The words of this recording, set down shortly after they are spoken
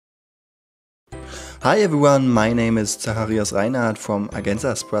Hi everyone, my name is Zacharias Reinhardt from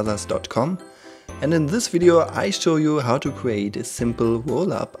AgenZasBrothers.com, and in this video I show you how to create a simple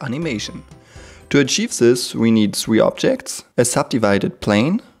roll-up animation. To achieve this we need 3 objects, a subdivided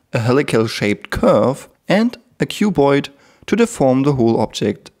plane, a helical shaped curve and a cuboid to deform the whole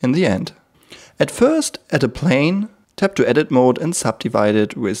object in the end. At first, at a plane, tap to edit mode and subdivide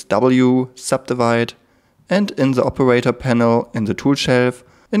it with W, subdivide, and in the operator panel in the tool shelf,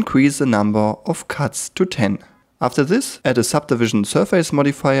 increase the number of cuts to 10. After this, add a subdivision surface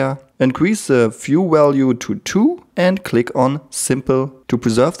modifier, increase the view value to 2 and click on Simple to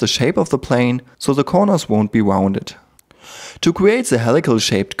preserve the shape of the plane so the corners won't be rounded. To create the helical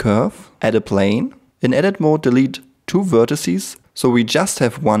shaped curve, add a plane. In edit mode, delete 2 vertices so we just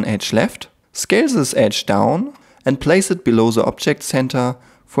have 1 edge left. Scale this edge down and place it below the object center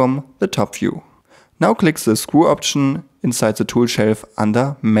from the top view. Now click the screw option inside the tool shelf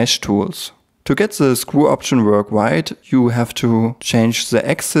under Mesh Tools. To get the screw option work right, you have to change the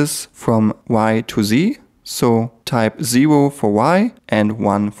axis from Y to Z. So type 0 for Y and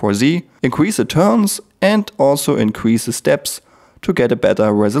 1 for Z. Increase the turns and also increase the steps to get a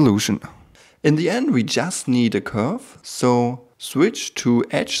better resolution. In the end we just need a curve, so switch to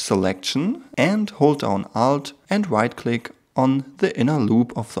Edge Selection and hold down Alt and right click on the inner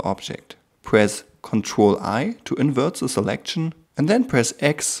loop of the object. Press Ctrl I to invert the selection and then press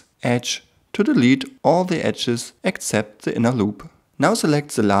X Edge to delete all the edges except the inner loop. Now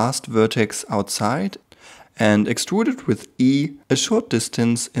select the last vertex outside and extrude it with E a short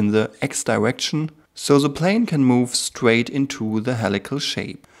distance in the X direction so the plane can move straight into the helical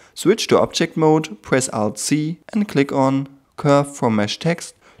shape. Switch to Object Mode, press Alt C and click on Curve from Mesh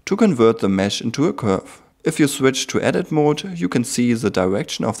Text to convert the mesh into a curve. If you switch to Edit Mode, you can see the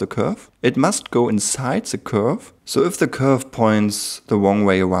direction of the curve. It must go inside the curve, so if the curve points the wrong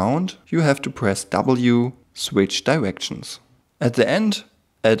way around, you have to press W, switch directions. At the end,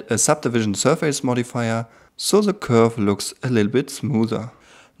 add a subdivision surface modifier so the curve looks a little bit smoother.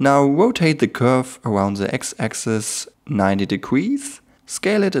 Now rotate the curve around the x-axis 90 degrees,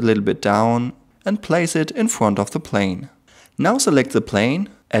 scale it a little bit down and place it in front of the plane. Now select the plane,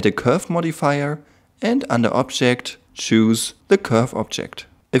 add a curve modifier and under Object, choose the Curve object.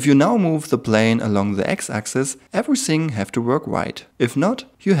 If you now move the plane along the x-axis, everything have to work right. If not,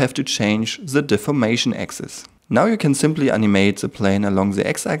 you have to change the deformation axis. Now you can simply animate the plane along the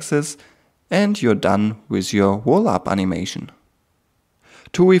x-axis and you're done with your roll-up animation.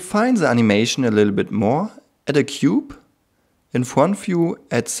 To refine the animation a little bit more, add a cube. In front view,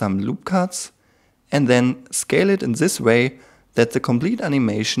 add some loop cuts and then scale it in this way that the complete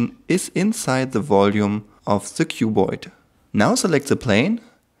animation is inside the volume of the cuboid. Now select the plane,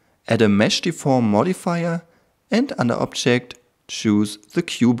 add a Mesh Deform modifier and under Object choose the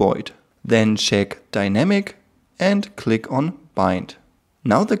cuboid. Then check Dynamic and click on Bind.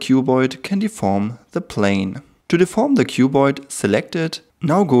 Now the cuboid can deform the plane. To deform the cuboid, select it.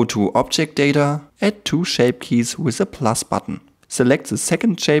 Now go to Object Data, add 2 shape keys with a plus button. Select the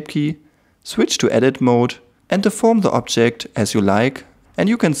second shape key, switch to Edit Mode and deform the object as you like, and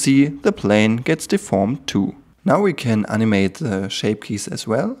you can see the plane gets deformed too. Now we can animate the shape keys as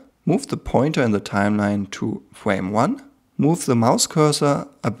well. Move the pointer in the timeline to frame 1. Move the mouse cursor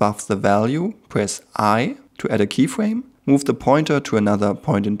above the value, press I to add a keyframe. Move the pointer to another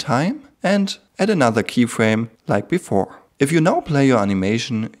point in time and add another keyframe like before. If you now play your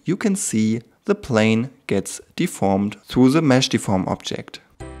animation, you can see the plane gets deformed through the Mesh Deform object.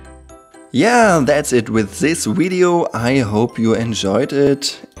 Yeah, that's it with this video. I hope you enjoyed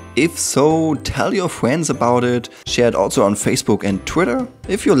it. If so, tell your friends about it. Share it also on Facebook and Twitter.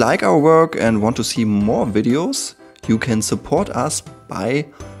 If you like our work and want to see more videos, you can support us by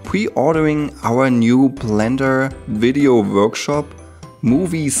pre-ordering our new Blender video workshop,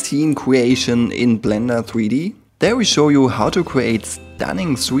 Movie Scene Creation in Blender 3D. There we show you how to create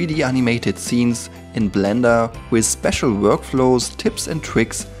stunning 3D animated scenes in Blender with special workflows, tips and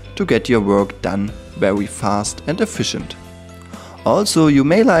tricks to get your work done very fast and efficient. Also, you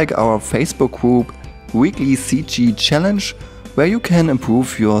may like our Facebook group Weekly CG Challenge, where you can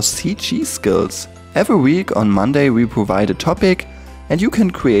improve your CG skills. Every week on Monday we provide a topic and you can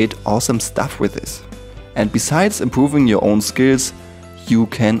create awesome stuff with this. And besides improving your own skills, you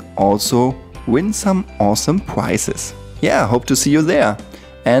can also win some awesome prizes. Yeah, hope to see you there.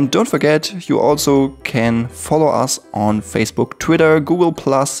 And don't forget, you also can follow us on Facebook, Twitter, Google+,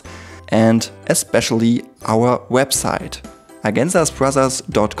 and especially our website,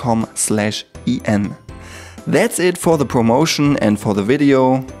 AgenZasBrothers.com/en. That's it for the promotion and for the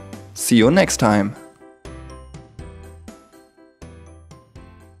video. See you next time.